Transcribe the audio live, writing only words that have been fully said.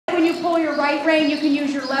you pull your right rein, you can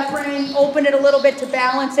use your left rein, open it a little bit to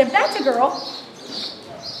balance him. That's a girl.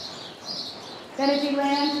 Then as he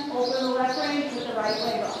lands, open the left rein with the right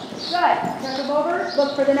leg off. Good. Check him over.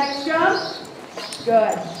 Look for the next jump.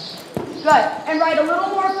 Good. Good. And right a little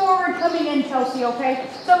more forward coming in, Chelsea, okay?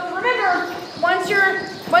 So remember, once you're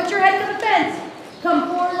heading to the fence, come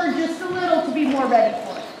forward just a little to be more ready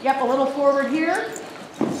for it. Yep, a little forward here.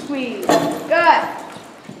 Squeeze. Good.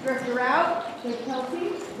 Drift her out. Take Chelsea.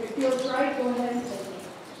 If it feels right, go ahead and take it.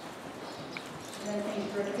 And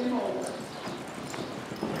then drift him over.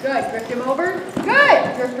 Good. Drift him over.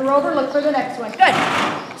 Good. Drift her over. Look for the next one. Good.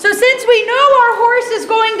 So since we know our horse is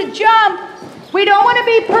going to jump, we don't want to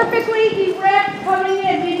be perfectly erect coming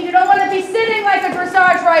in, meaning you don't want to be sitting like a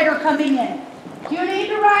dressage rider coming in. You need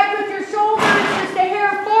to ride with your shoulders just a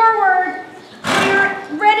hair forward so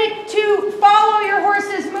you're ready to follow your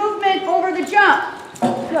horse's movement over the jump.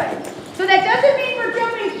 Good. So that doesn't mean we're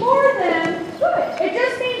jumping for them. Good. It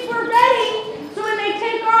just means we're ready so when they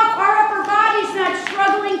take off, our upper body's not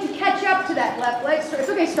struggling to catch up to that left leg. It's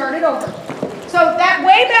okay, start it over. So that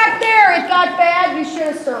way back there, it got bad, you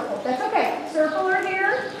should have circled. That's okay. Circle her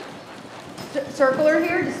here. Circle her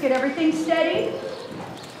here. Just get everything steady.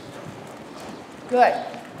 Good.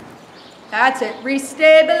 That's it.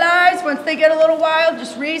 Restabilize. Once they get a little wild,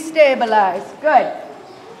 just restabilize. Good.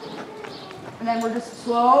 And then we're just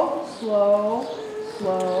slow, slow,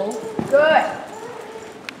 slow. Good.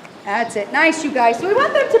 That's it. Nice, you guys. So we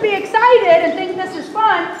want them to be excited and think this is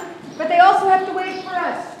fun, but they also have to wait for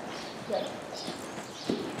us. Good.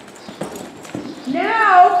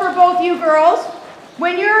 Now, for both you girls,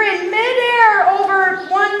 when you're in midair over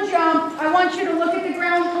one jump, I want you to look at the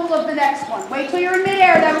ground pull of the next one. Wait till you're in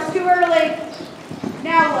midair. That was too early.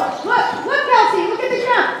 Now look. Look, Kelsey. Look at the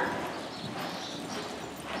jump.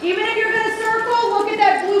 Even if you're going to circle, look at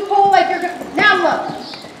that blue pole like you're going to... Now look.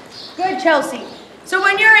 Good, Chelsea. So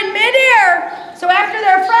when you're in midair, so after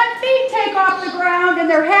their front feet take off the ground and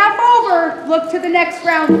they're half over, look to the next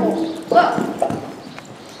ground pole. Look.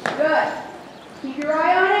 Good. Keep your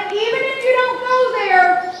eye on it. Even if you don't go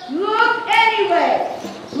there, look anyway.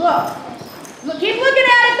 Look. Keep looking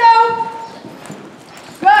at it though.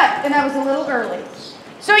 Good. And that was a little early.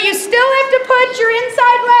 So you still have to put your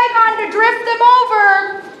inside leg on to drift them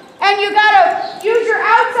over. And you got to use your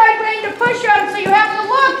outside rein to push them. So you have to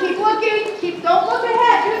look. Keep looking. Don't look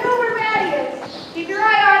ahead. You know where Maddie is. Keep your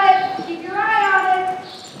eye on it. Keep your eye on it.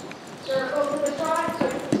 Circle to the front.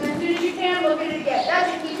 As soon as you can, look at it again. That's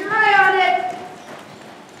it. Keep your eye on it.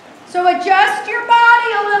 So adjust your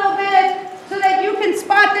body a little bit so that you can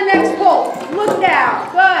spot the next pole. Look now.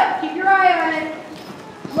 Good. Keep your eye on it.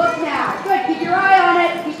 Look now. Good. Keep your eye on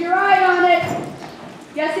it. Keep your eye on it.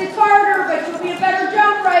 Yes, it's harder, but you'll be a better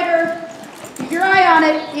jump rider. Keep your eye on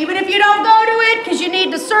it. Even if you don't go to it because you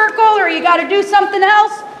need to circle or you got to do something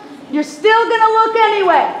else, you're still going to look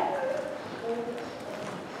anyway.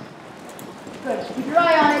 Good. Keep your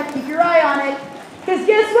eye on it. Keep your eye on it. Because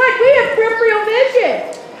guess what? We have peripheral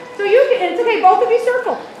vision. So you can, it's okay, both of you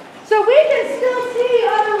circle. So we can still see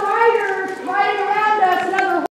other riders riding around us and other